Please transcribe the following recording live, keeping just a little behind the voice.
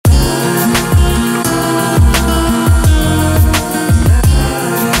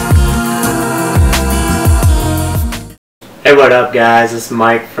Hey, what up guys? This is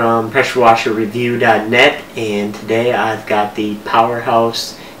Mike from PressureWasherReview.net, and today I've got the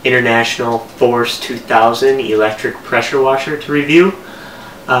Powerhouse International Force 2000 electric pressure washer to review.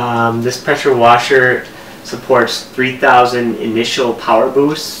 This pressure washer supports 3,000 initial power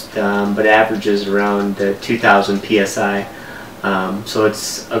boosts, but averages around 2,000 psi. So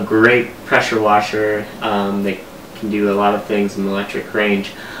it's a great pressure washer that can do a lot of things in the electric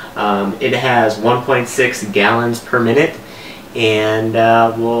range. It has 1.6 gallons per minute, and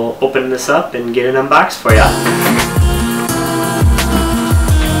we'll open this up and get it unboxed for you.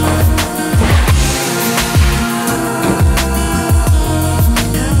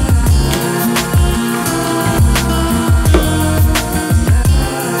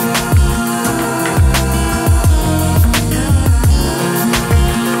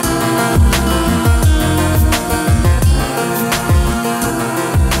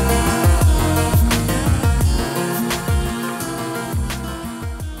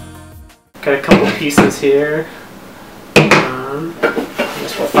 Got a couple pieces here. I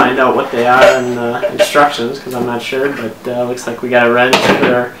guess we'll find out what they are in the instructions because I'm not sure, but looks like we got a wrench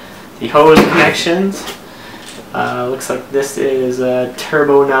for the hose connections. Looks like this is a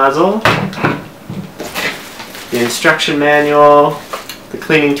turbo nozzle. The instruction manual, the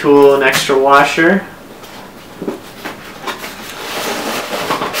cleaning tool, an extra washer.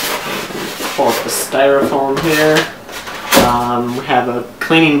 Pull up the styrofoam here. We have a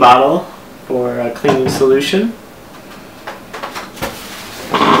cleaning bottle for a cleaning solution.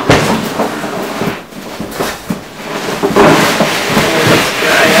 This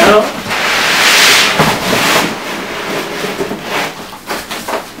guy out.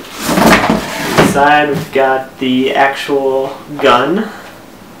 Inside we've got the actual gun.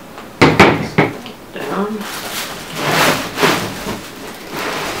 Down.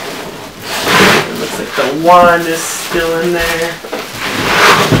 It looks like the wand is still in there.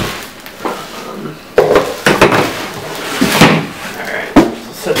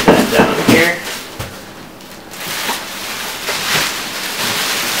 Set that down here.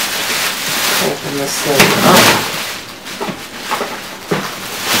 Open this thing up.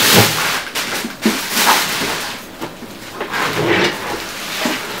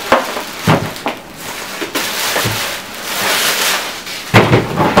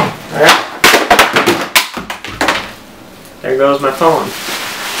 Alright. There goes my phone.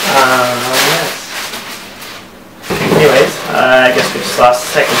 Yes. Anyways, I guess we just lost the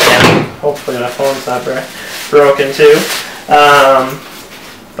second camera. Hopefully my phone's not broken too.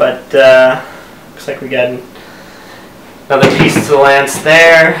 But looks like we got another piece to the lance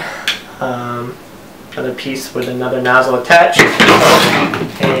there. Another piece with another nozzle attached.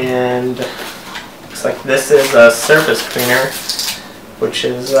 And looks like this is a surface cleaner, which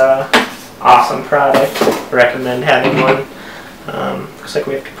is an awesome product. Recommend having one. Looks like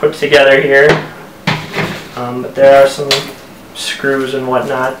we have to put it together here. But there are some screws and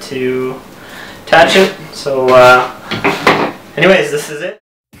whatnot to attach it. So anyways, this is it.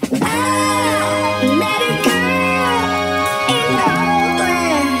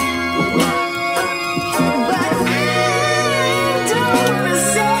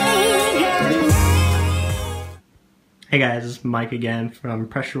 Hey guys, this is Mike again from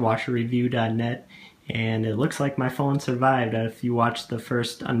PressureWasherReview.net, and it looks like my phone survived. If you watched the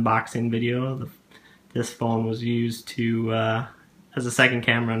first unboxing video, this phone was used to as a second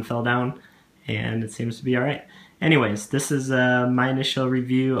camera and fell down, and it seems to be alright. Anyways, this is my initial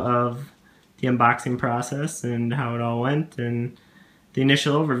review of the unboxing process and how it all went, and the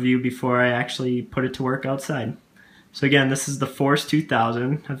initial overview before I actually put it to work outside. So again, this is the Force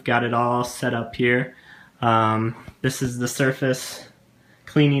 2000. I've got it all set up here. This is the surface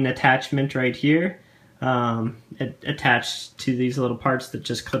cleaning attachment right here. It attached to these little parts that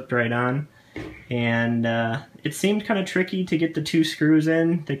just clipped right on. And it seemed kind of tricky to get the two screws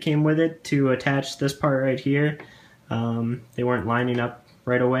in that came with it to attach this part right here. They weren't lining up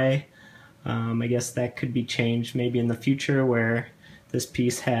right away. I guess that could be changed maybe in the future, where this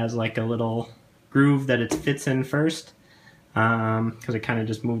piece has like a little groove that it fits in first, because it kind of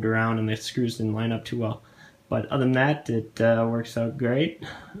just moved around and the screws didn't line up too well. But other than that, it works out great.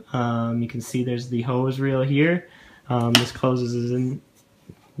 You can see there's the hose reel here. This closes in.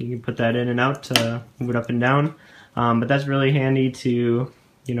 You can put that in and out to move it up and down, but that's really handy to,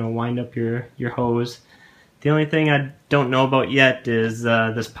 you know, wind up your hose. The only thing I don't know about yet is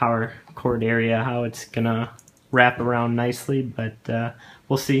this power cord area, how it's gonna wrap around nicely, but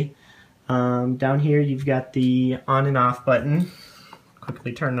we'll see. Down here you've got the on and off button.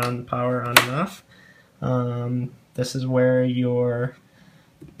 Quickly turn on the power on and off. This is where your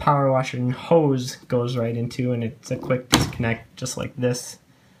power washer and hose goes right into, and it's a quick disconnect just like this.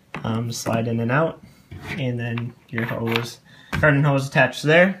 Slide in and out, and then your garden hose attached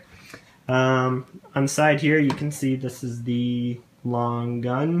there. On the side here you can see this is the long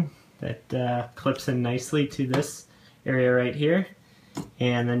gun that clips in nicely to this area right here,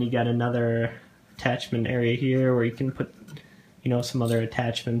 and then you got another attachment area here where you can put some other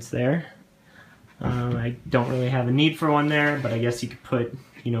attachments there. I don't really have a need for one there, but I guess you could put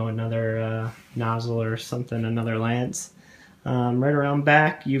another nozzle or something, another lance. Right around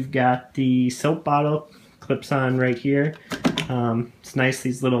back you've got the soap bottle clips on right here. It's nice,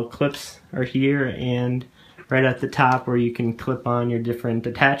 these little clips are here and right at the top where you can clip on your different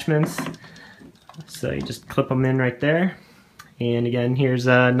attachments. So you just clip them in right there. And again, here's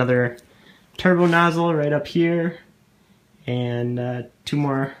another turbo nozzle right up here, and 2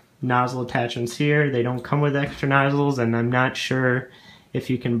 more nozzle attachments here. They don't come with extra nozzles, and I'm not sure if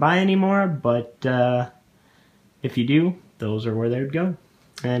you can buy any more, but if you do, those are where they would go.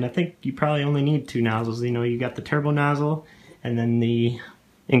 And I think you probably only need 2 nozzles. You got the turbo nozzle and then the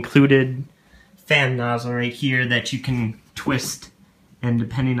included fan nozzle right here that you can twist, and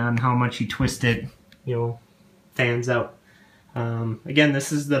depending on how much you twist it, fans out. Again,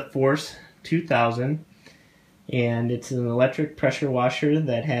 this is the Force 2000, and it's an electric pressure washer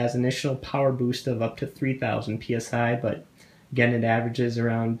that has initial power boost of up to 3000 psi, but again it averages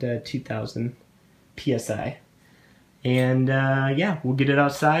around 2000 psi. And yeah, we'll get it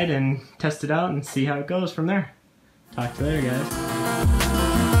outside and test it out and see how it goes from there. Talk to you later, guys.